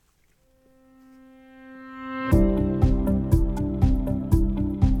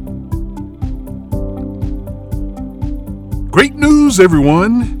Great news,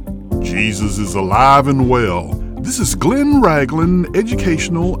 everyone! Jesus is alive and well. This is Glenn Ragland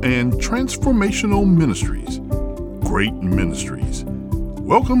Educational and Transformational Ministries. Great Ministries.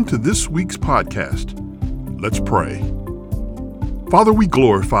 Welcome to this week's podcast. Let's pray. Father, we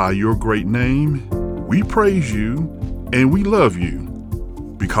glorify your great name. We praise you and we love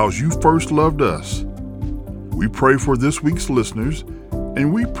you because you first loved us. We pray for this week's listeners,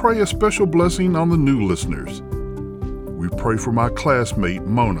 and we pray a special blessing on the new listeners. We pray for my classmate,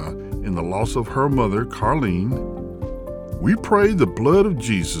 Mona, in the loss of her mother, Carlene. We pray the blood of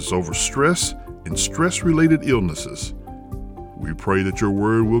Jesus over stress and stress-related illnesses. We pray that your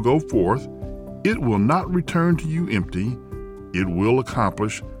word will go forth. It will not return to you empty. It will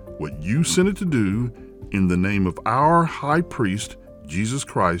accomplish what you sent it to do in the name of our high priest, Jesus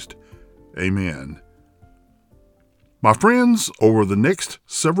Christ. Amen. My friends, over the next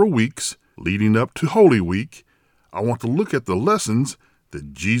several weeks leading up to Holy Week, I want to look at the lessons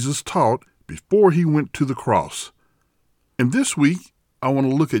that Jesus taught before he went to the cross. And this week, I want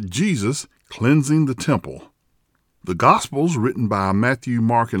to look at Jesus cleansing the temple. The Gospels written by Matthew,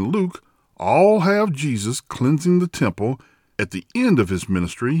 Mark, and Luke all have Jesus cleansing the temple at the end of his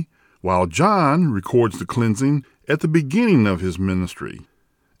ministry, while John records the cleansing at the beginning of his ministry.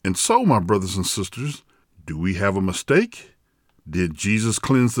 And so, my brothers and sisters, do we have a mistake? Did Jesus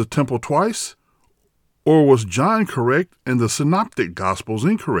cleanse the temple twice? Or was John correct and the Synoptic Gospels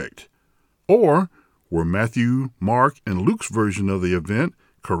incorrect? Or were Matthew, Mark, and Luke's version of the event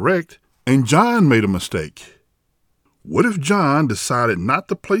correct and John made a mistake? What if John decided not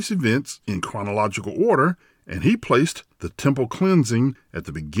to place events in chronological order and he placed the temple cleansing at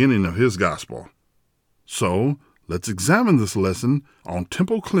the beginning of his gospel? So, let's examine this lesson on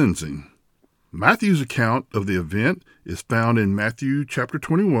temple cleansing. Matthew's account of the event is found in Matthew chapter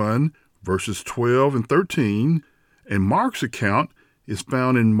 21, verses 12 and 13, and Mark's account is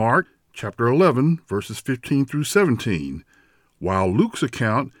found in Mark chapter 11, verses 15 through 17, while Luke's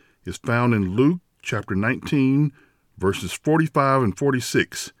account is found in Luke chapter 19, verses 45 and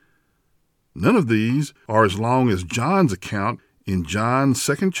 46. None of these are as long as John's account in John's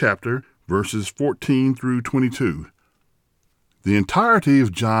second chapter, verses 14 through 22. The entirety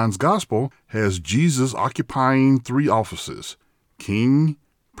of John's Gospel has Jesus occupying three offices: king,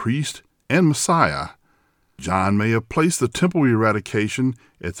 priest, and Messiah. John may have placed the temple eradication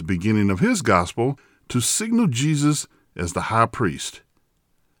at the beginning of his Gospel to signal Jesus as the high priest.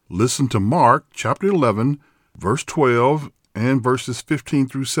 Listen to Mark chapter 11, verse 12, and verses 15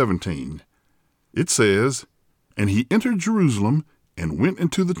 through 17. It says, "And he entered Jerusalem and went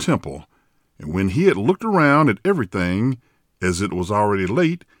into the temple, and when he had looked around at everything, as it was already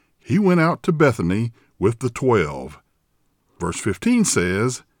late, he went out to Bethany with the 12. Verse 15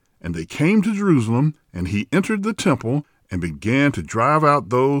 says, "And they came to Jerusalem, and he entered the temple and began to drive out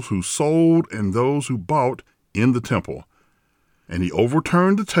those who sold and those who bought in the temple. And he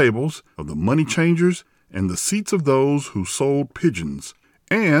overturned the tables of the money changers and the seats of those who sold pigeons.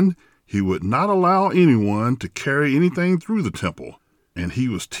 And he would not allow anyone to carry anything through the temple. And he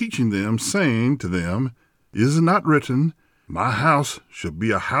was teaching them, saying to them, Is it not written, My house shall be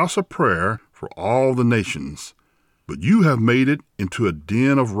a house of prayer for all the nations, but you have made it into a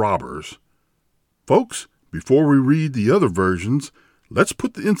den of robbers." Folks, before we read the other versions, let's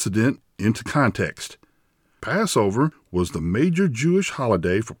put the incident into context. Passover was the major Jewish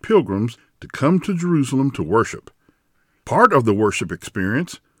holiday for pilgrims to come to Jerusalem to worship. Part of the worship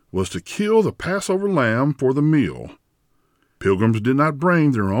experience was to kill the Passover lamb for the meal. Pilgrims did not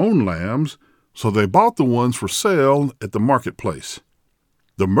bring their own lambs, so they bought the ones for sale at the marketplace.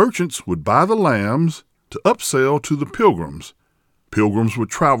 The merchants would buy the lambs to upsell to the pilgrims. Pilgrims would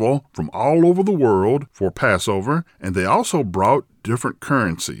travel from all over the world for Passover, and they also brought different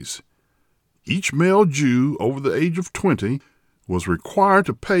currencies. Each male Jew over the age of 20 was required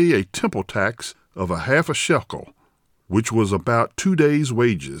to pay a temple tax of a half a shekel, which was about 2 days'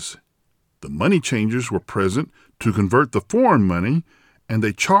 wages. The money changers were present to convert the foreign money, and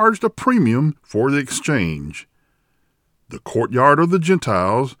they charged a premium for the exchange. The courtyard of the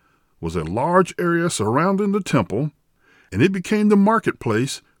Gentiles was a large area surrounding the temple, and it became the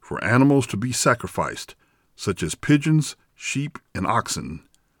marketplace for animals to be sacrificed, such as pigeons, sheep, and oxen.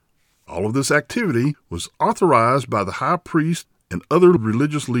 All of this activity was authorized by the high priest and other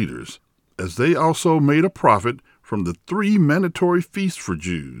religious leaders, as they also made a profit from the 3 mandatory feasts for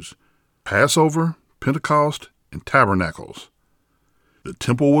Jews: Passover, Pentecost, and Tabernacles. The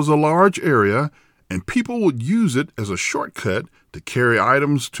temple was a large area, and people would use it as a shortcut to carry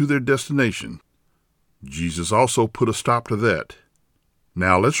items to their destination. Jesus also put a stop to that.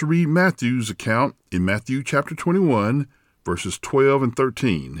 Now let's read Matthew's account in Matthew chapter 21, verses 12 and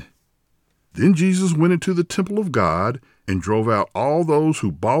 13. Then Jesus went into the temple of God and drove out all those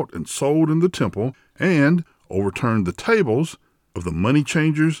who bought and sold in the temple, and overturned the tables of the money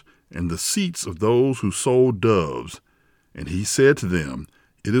changers and the seats of those who sold doves. And he said to them,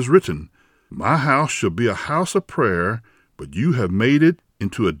 "It is written, My house shall be a house of prayer, but you have made it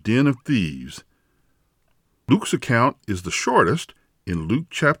into a den of thieves." Luke's account is the shortest, in Luke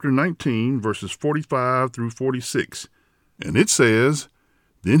chapter 19, verses 45 through 46. And it says,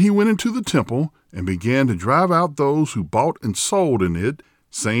 "Then he went into the temple and began to drive out those who bought and sold in it,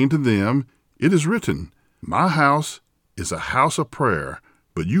 saying to them, It is written, My house is a house of prayer,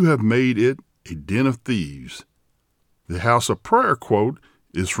 but you have made it a den of thieves." The house of prayer quote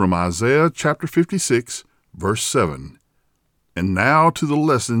is from Isaiah chapter 56, verse 7. And now to the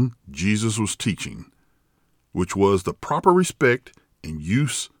lesson Jesus was teaching, which was the proper respect and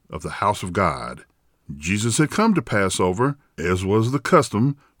use of the house of God. Jesus had come to Passover, as was the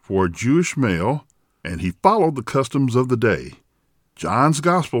custom for a Jewish male, and he followed the customs of the day. John's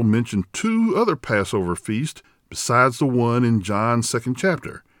Gospel mentioned 2 other Passover feasts besides the one in John's 2nd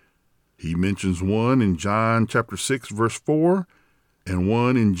chapter. He mentions one in John chapter 6, verse 4, and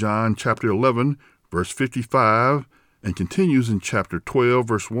one in John chapter 11, verse 55, and continues in chapter 12,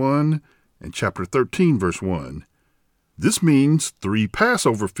 verse 1, and chapter 13, verse 1. This means 3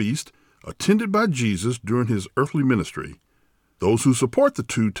 Passover feasts attended by Jesus during his earthly ministry. Those who support the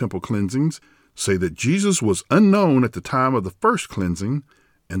 2 temple cleansings say that Jesus was unknown at the time of the first cleansing,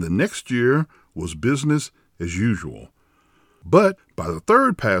 and the next year was business as usual. But by the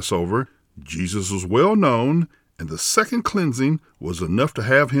 3rd Passover, Jesus was well known, and the 2nd cleansing was enough to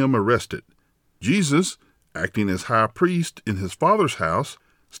have him arrested. Jesus, acting as high priest in his Father's house,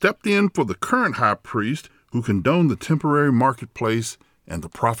 stepped in for the current high priest who condoned the temporary marketplace and the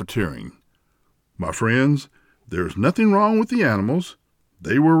profiteering. My friends, there is nothing wrong with the animals.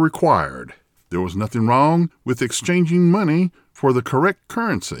 They were required. There was nothing wrong with exchanging money for the correct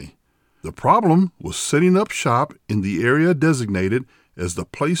currency. The problem was setting up shop in the area designated as the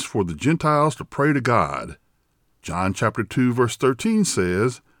place for the Gentiles to pray to God. John chapter 2, verse 13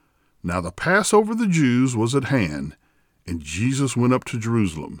 says, "Now the Passover of the Jews was at hand, and Jesus went up to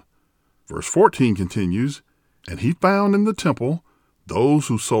Jerusalem." Verse 14 continues, "And he found in the temple those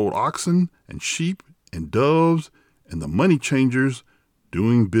who sold oxen and sheep and doves and the money changers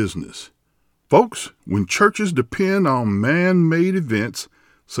doing business." Folks, when churches depend on man-made events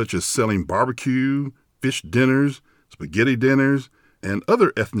such as selling barbecue, fish dinners, spaghetti dinners, and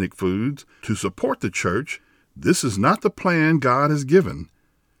other ethnic foods to support the church, this is not the plan God has given.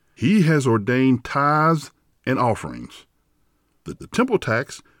 He has ordained tithes and offerings. The temple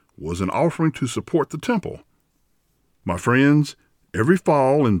tax was an offering to support the temple. My friends, every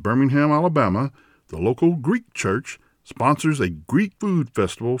fall in Birmingham, Alabama, the local Greek church sponsors a Greek food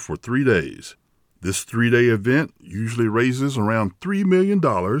festival for 3 days. This 3-day event usually raises around $3 million,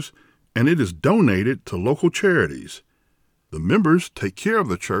 and it is donated to local charities. The members take care of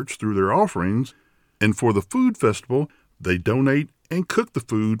the church through their offerings, and for the food festival, they donate and cook the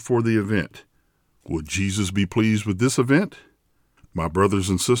food for the event. Will Jesus be pleased with this event? My brothers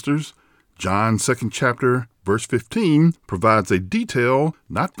and sisters, John's 2nd chapter, verse 15, provides a detail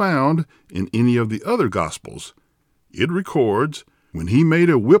not found in any of the other Gospels. It records, "When he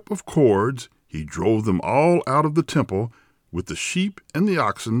made a whip of cords, he drove them all out of the temple with the sheep and the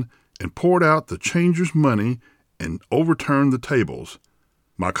oxen, and poured out the changers' money and overturned the tables."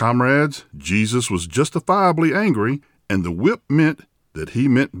 My comrades, Jesus was justifiably angry, and the whip meant that he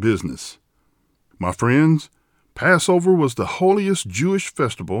meant business. My friends, Passover was the holiest Jewish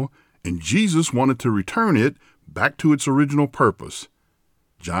festival, and Jesus wanted to return it back to its original purpose.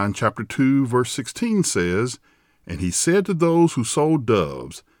 John chapter 2, verse 16 says, "And he said to those who sold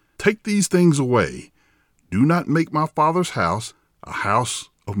doves, Take these things away. Do not make my Father's house a house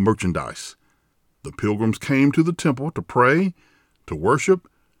of merchandise." The pilgrims came to the temple to pray, to worship,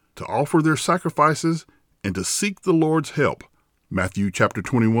 to offer their sacrifices, and to seek the Lord's help. Matthew chapter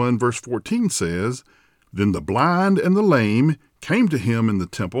 21, verse 14 says, "Then the blind and the lame came to him in the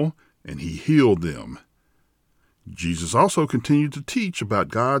temple, and he healed them." Jesus also continued to teach about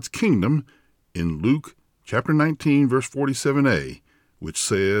God's kingdom in Luke chapter 19, verse 47a, which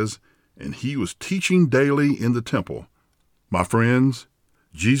says, "And he was teaching daily in the temple." My friends,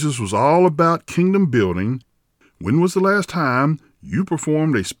 Jesus was all about kingdom building. When was the last time you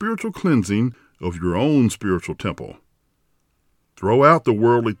performed a spiritual cleansing of your own spiritual temple? Throw out the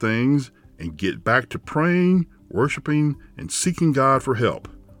worldly things and get back to praying, worshiping, and seeking God for help.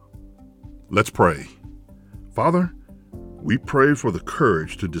 Let's pray. Father, we pray for the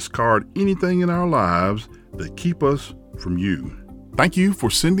courage to discard anything in our lives that keep us from you. Thank you for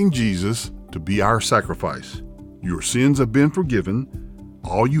sending Jesus to be our sacrifice. Your sins have been forgiven.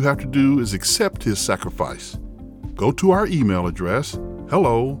 All you have to do is accept his sacrifice. Go to our email address,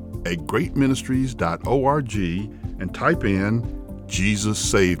 hello@greatministries.org, and type in, Jesus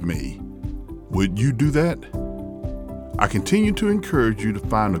Saved Me. Would you do that? I continue to encourage you to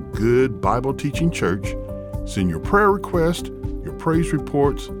find a good Bible-teaching church. Send your prayer request, your praise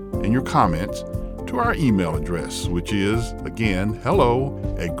reports, and your comments to our email address, which is, again,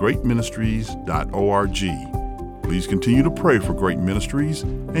 hello@greatministries.org. Please continue to pray for Great Ministries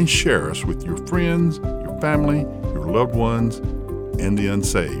and share us with your friends, your family, your loved ones, and the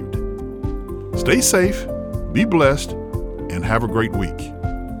unsaved. Stay safe, be blessed, and have a great week.